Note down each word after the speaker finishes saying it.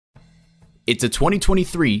It's a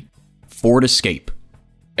 2023 Ford Escape.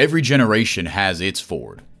 Every generation has its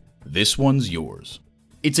Ford. This one's yours.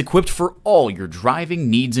 It's equipped for all your driving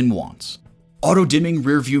needs and wants. Auto-dimming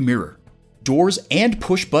rearview mirror, doors and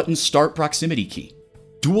push-button start proximity key,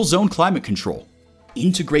 dual-zone climate control,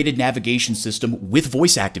 integrated navigation system with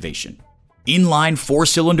voice activation, inline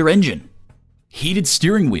 4-cylinder engine, heated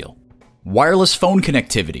steering wheel, wireless phone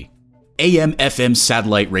connectivity, AM/FM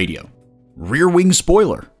satellite radio, rear wing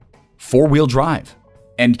spoiler, 4-wheel drive,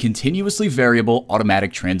 and continuously variable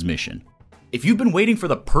automatic transmission. If you've been waiting for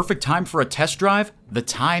the perfect time for a test drive, the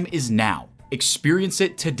time is now. Experience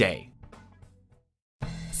it today.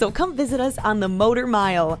 So come visit us on the Motor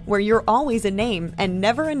Mile, where you're always a name and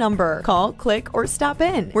never a number. Call, click, or stop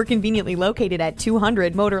in. We're conveniently located at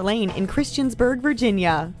 200 Motor Lane in Christiansburg,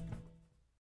 Virginia.